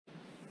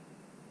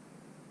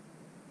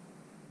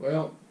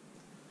Well,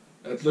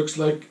 it looks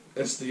like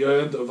it's the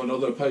end of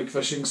another pike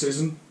fishing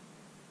season.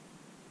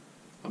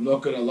 I'm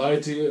not going to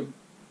lie to you,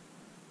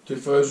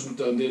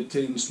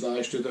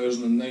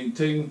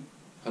 2018/2019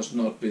 has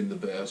not been the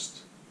best.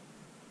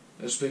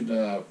 It's been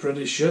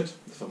pretty shit,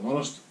 if I'm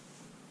honest.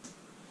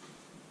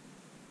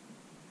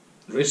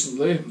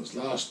 Recently, this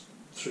last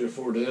 3 or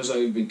 4 days,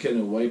 I've been kind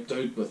of wiped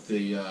out with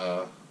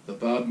the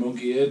bad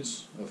monkey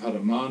AIDS. I've had a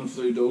man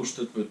flu dose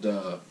that would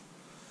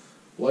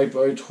wipe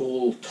out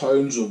whole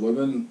towns of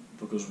women,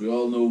 because we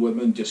all know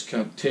women just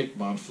can't take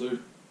man flu.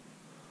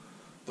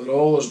 But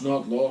all is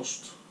not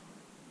lost.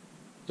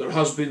 There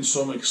has been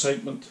some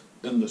excitement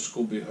in the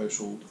Scobie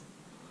household,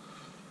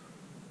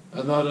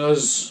 and that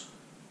is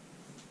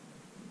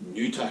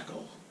new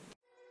tackle.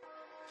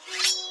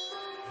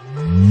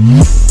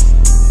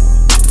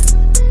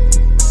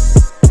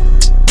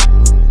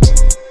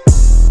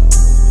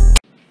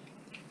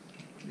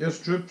 Yes,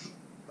 troops,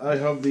 I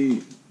have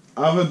the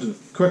Avid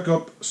Quick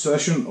Up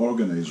Session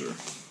Organiser.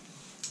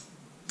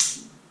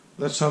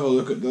 Let's have a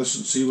look at this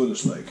and see what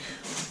it's like.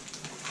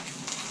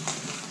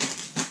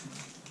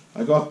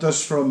 I got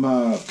this from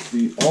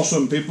the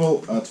awesome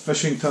people at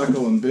Fishing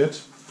Tackle and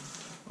Bait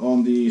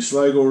on the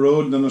Sligo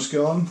Road in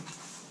Enniskillen.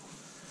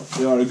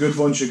 They are a good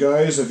bunch of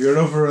guys. If you're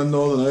over in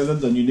Northern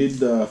Ireland and you need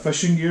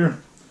fishing gear,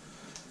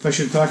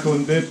 Fishing Tackle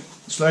and Bait,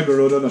 Sligo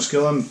Road in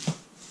Enniskillen,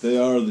 they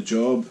are the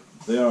job.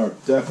 They are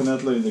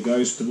definitely the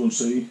guys to go and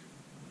see.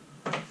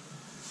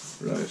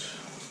 Right. Let's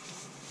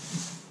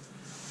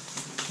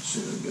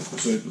see if I can get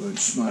this out without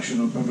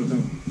smashing up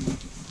everything.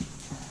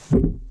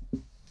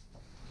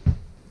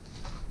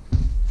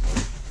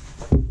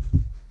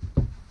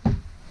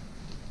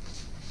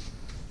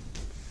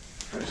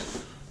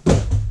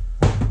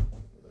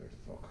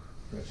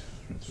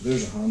 So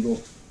there's a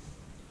handle.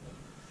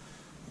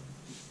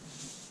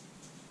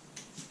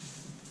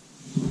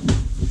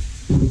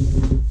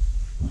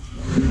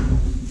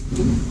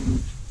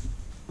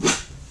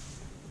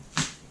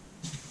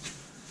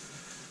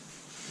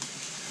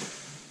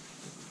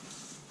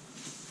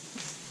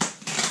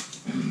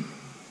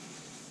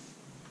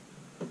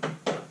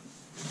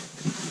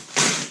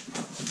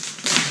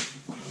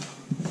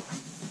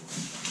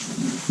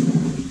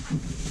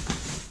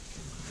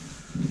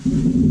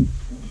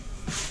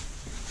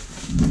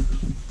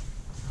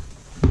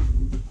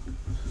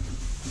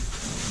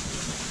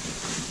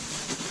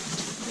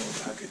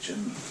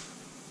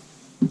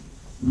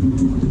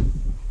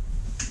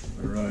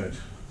 Right.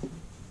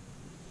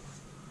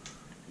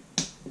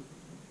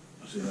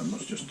 See, that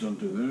must just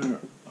undo there.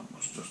 That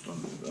must just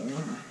undo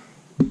there.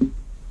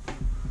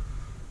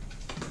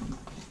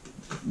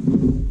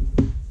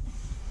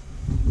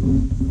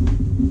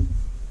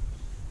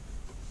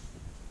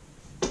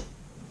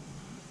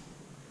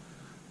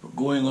 We're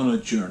going on a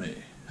journey.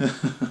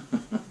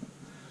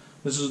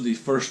 This is the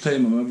first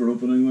time I'm ever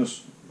opening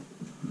this.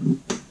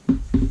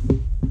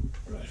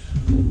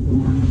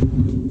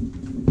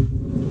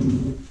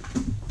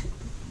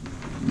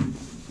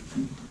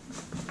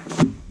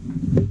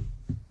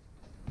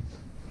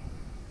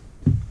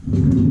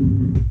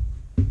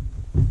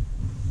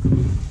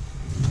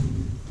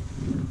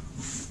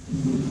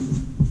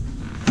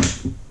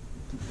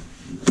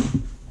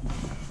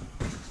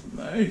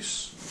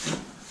 Nice.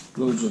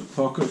 Loads of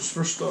pockets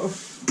for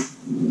stuff.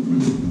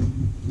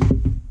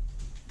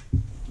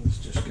 Let's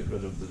just get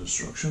rid of the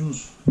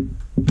distractions.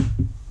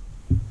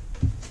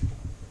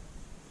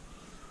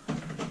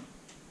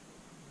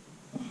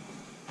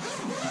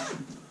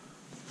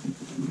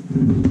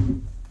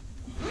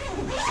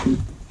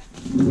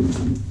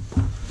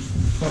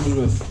 Comes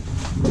with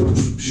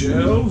some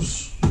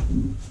shelves.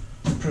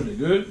 Pretty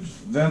good.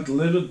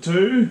 Ventilated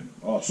too.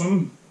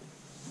 Awesome.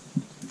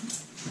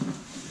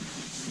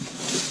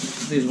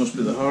 These must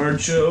be the hard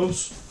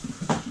shelves.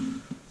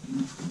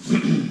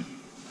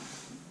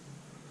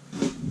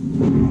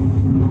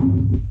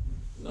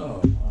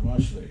 Oh, I'm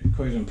actually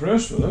quite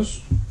impressed with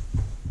this.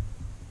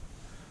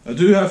 I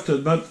do have to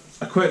admit,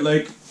 I quite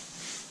like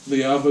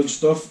the Avid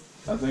stuff.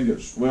 I think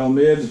it's well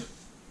made.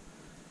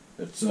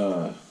 It's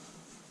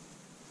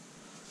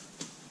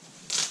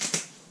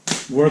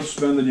worth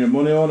spending your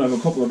money on. I have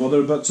a couple of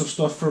other bits of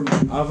stuff from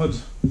Avid,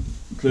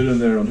 including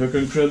their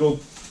unhooking cradle.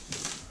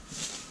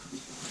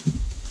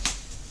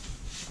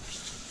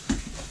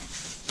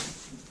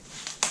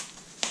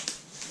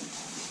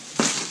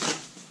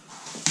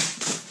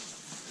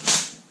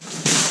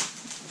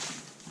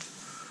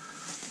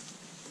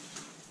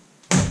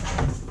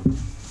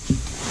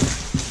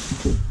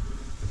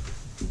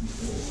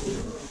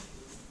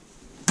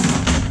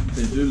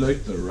 They do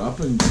like the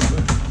wrapping, don't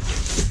they?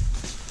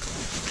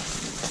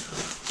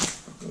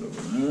 Put that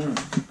over there.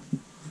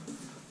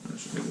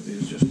 Let's look at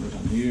these just put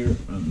in here,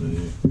 and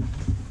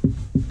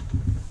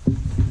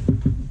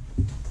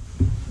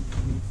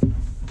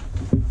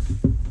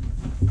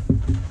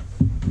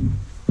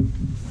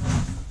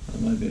that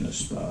might be in a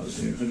spaz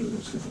here.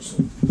 Let's get this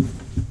in.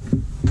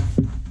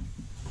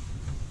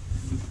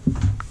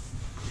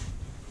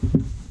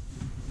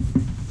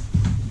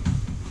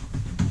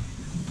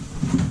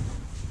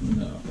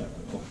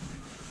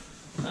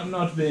 I'm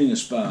not being a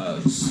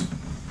spaz.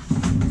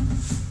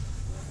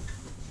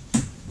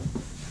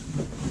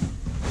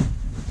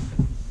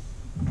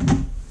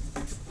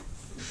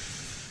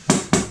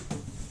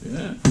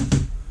 Yeah,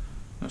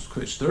 that's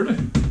quite sturdy.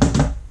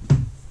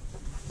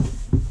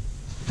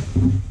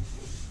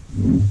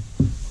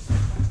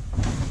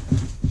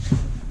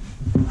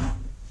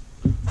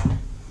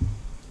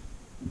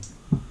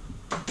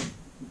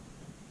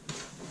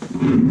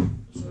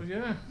 So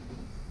yeah,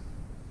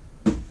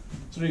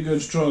 3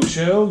 good strong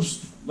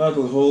shelves.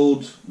 That'll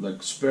hold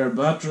like spare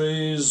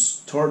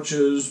batteries,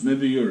 torches,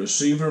 maybe your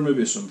receiver,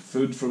 maybe some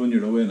food for when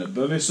you're away in a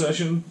bivvy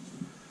session.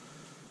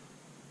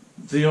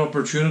 The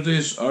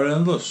opportunities are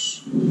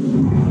endless.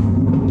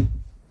 You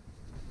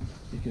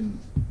can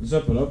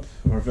zip it up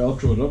or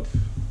velcro it up.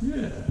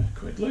 Yeah,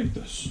 quite like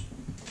this.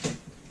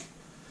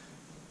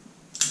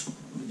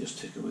 Let me just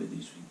take away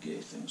these wee gay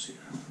things here.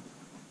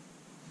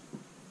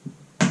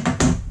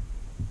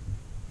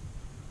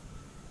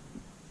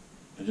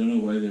 I don't know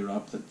why they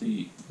wrap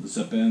the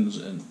zip ends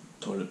in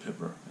toilet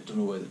paper. I don't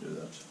know why they do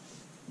that.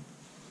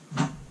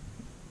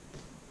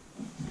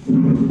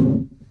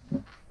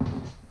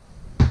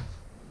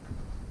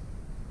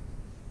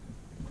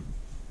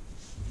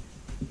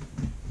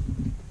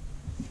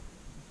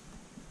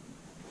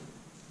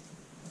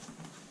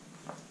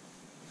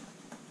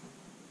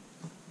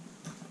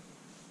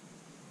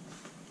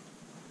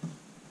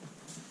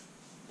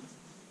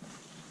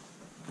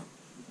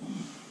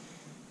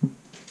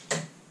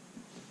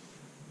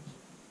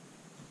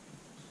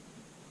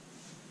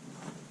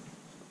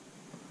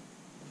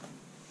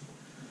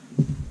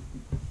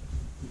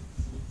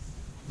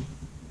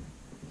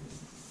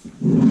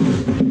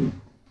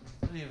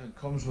 It even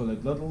comes with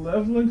like little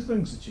leveling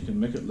things that you can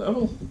make it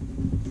level.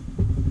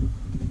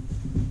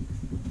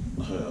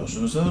 How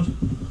awesome is that?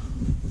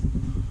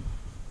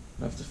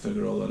 I have to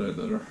figure all that out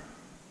later.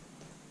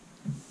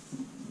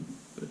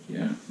 But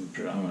yeah,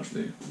 I'm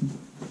actually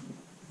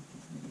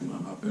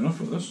happy enough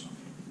with this.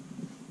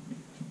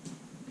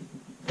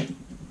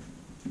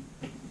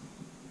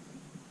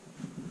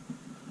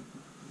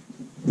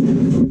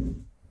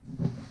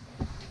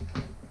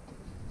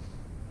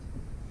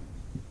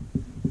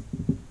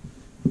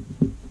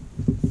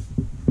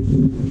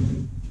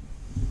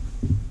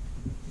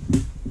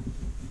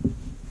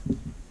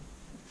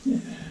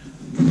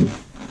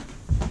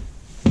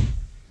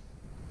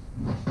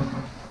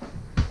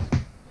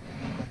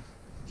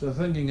 So the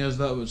thinking is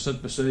that would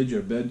sit beside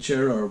your bed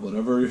chair or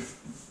whatever.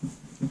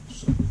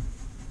 Some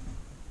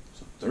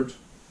dirt.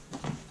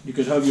 You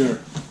could have your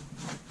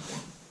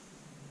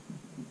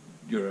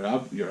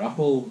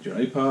Apple, your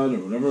iPad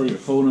or whatever, your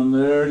phone in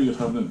there. You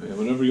have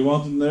whatever you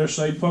want in there.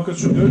 Side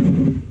pockets are good.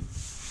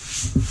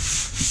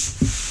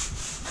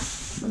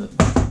 And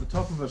the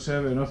top of it's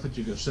heavy enough that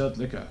you could set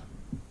like a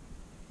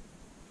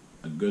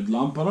good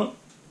lamp on it.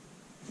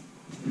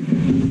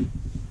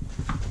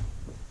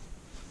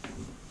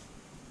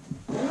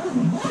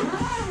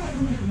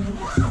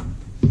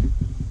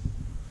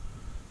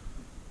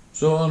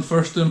 So on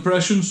first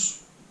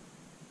impressions,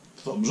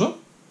 thumbs up.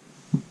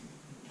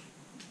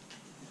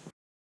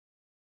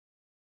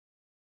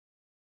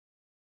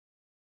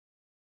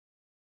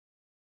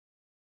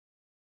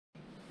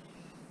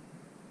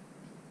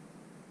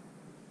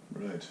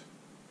 Right.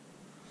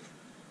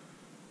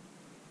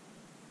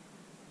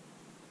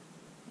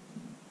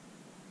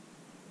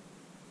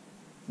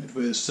 It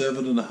weighs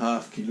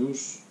 7.5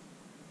 kilos.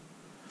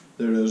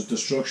 There is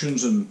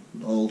instructions in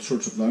all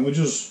sorts of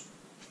languages.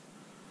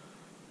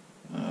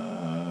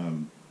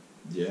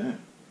 Yeah,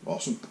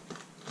 awesome.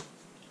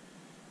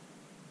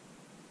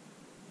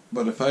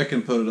 But if I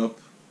can put it up,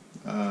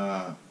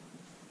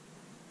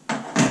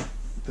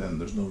 then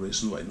there's no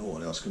reason why no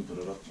one else can put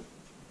it up.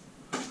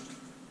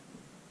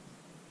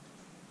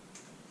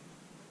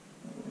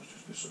 Oh, it's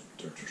just a piece of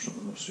dirt or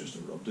something. It's just a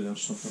rubbed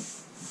against something.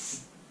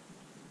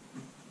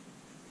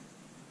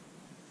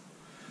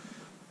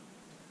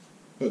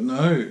 But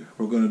now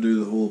we're going to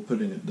do the whole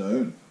putting it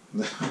down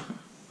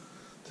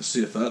to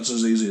see if that's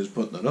as easy as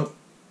putting it up.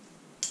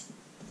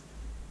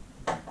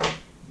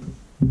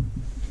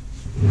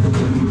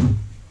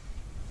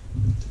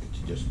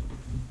 You just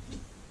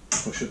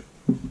push it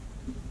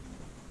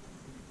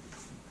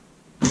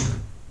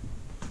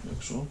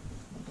like so.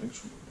 I think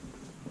so.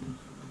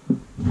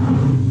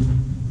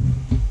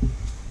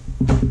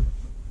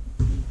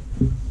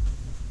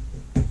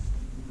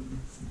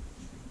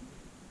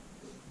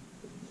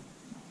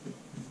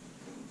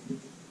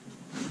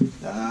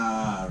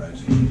 Ah, right.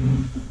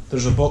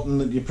 There's a button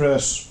that you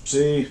press.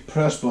 See,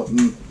 press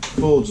button,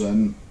 folds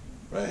in.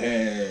 Right,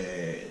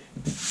 hey.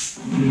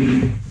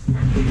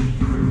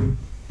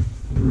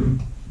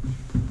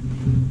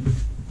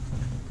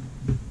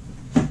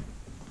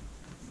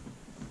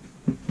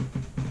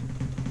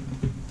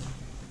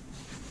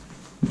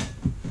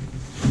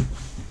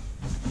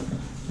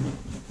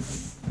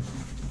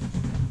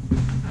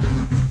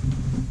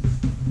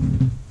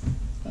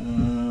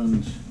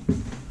 And it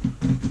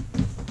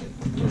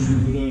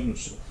doesn't go down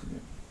itself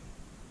again.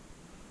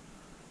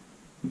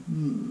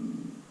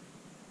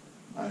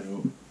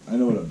 I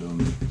know what I'm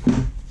doing.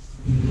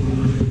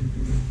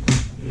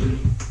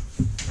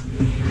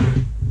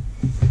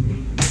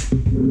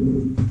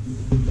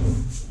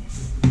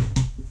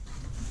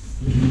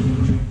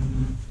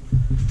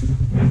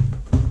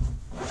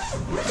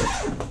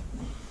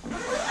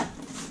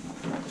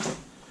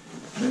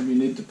 Maybe you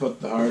need to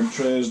put the hard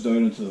trays down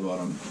into the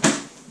bottom.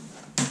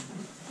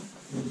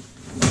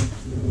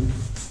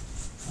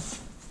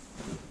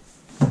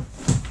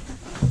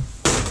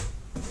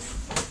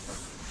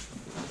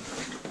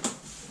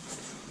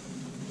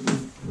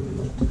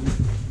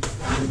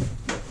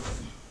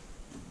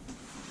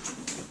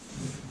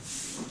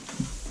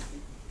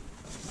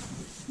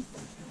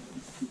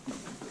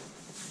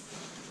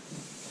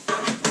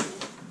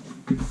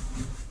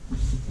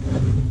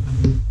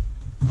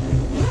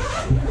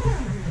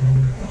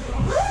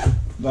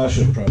 That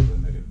should probably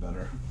make it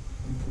better.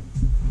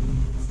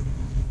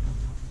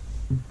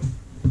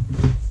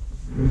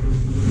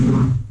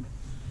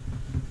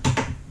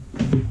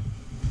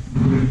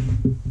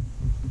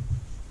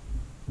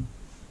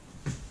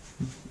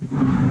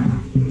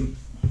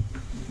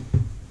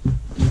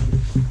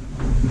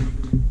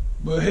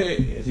 But hey,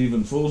 it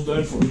even falls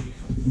down for you.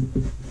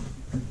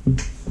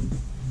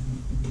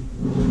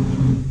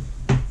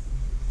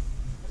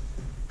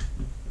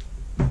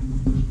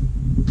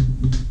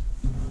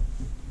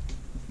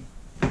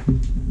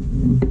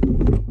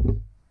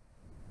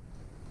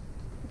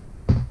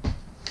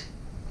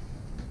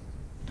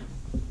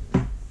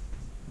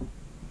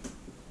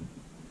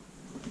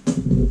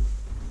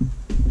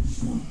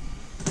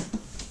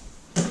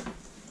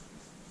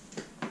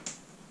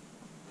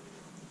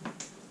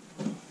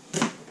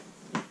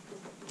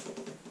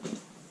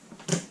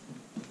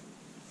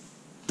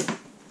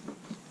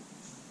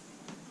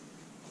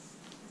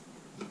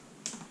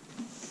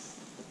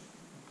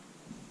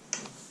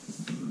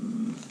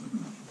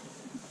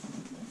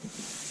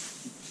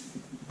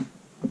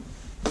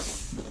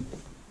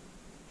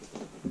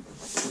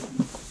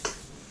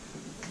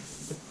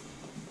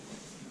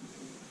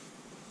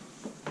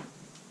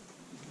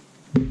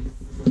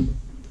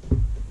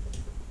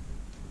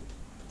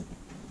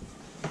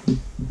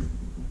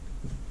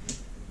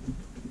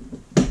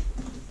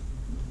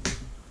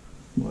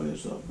 Why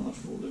is that not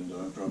folding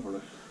down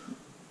properly?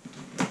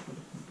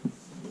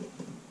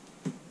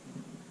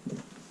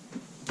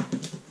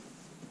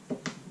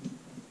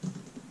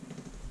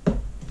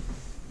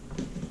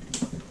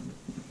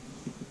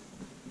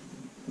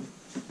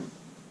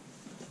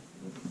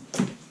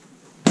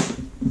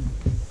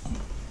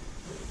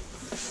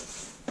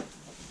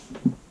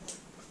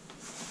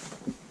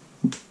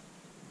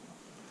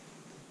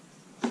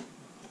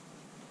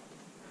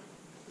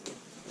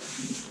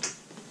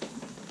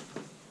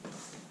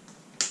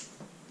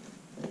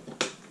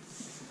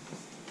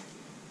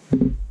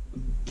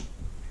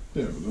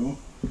 There we go.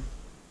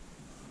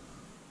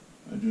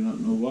 I do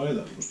not know why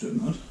that was doing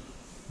that.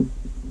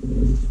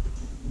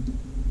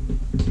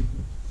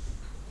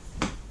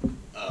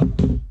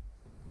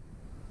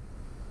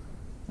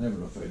 I have a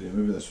rough idea,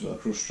 maybe this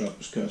Velcro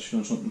strap is catching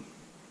on something.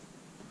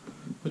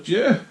 But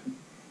yeah,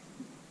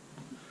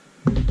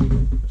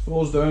 it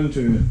falls down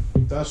to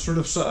that sort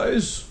of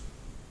size.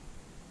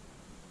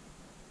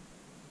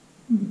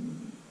 I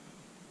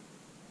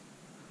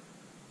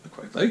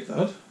quite like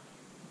that.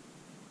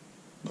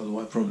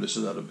 Although I probably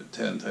said that about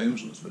 10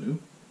 times in this video.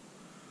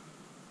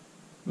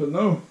 But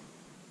no.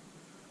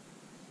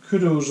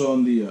 Kudos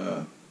on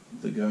the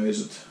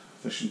guys at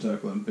Fishing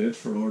Tackle and Bait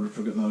for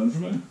getting that in for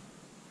me.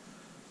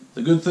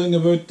 The good thing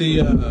about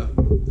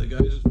the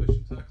guys at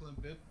Fishing Tackle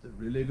and Bait, the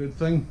really good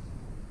thing,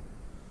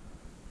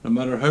 no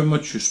matter how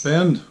much you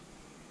spend,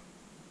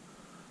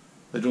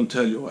 they don't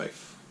tell your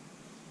wife.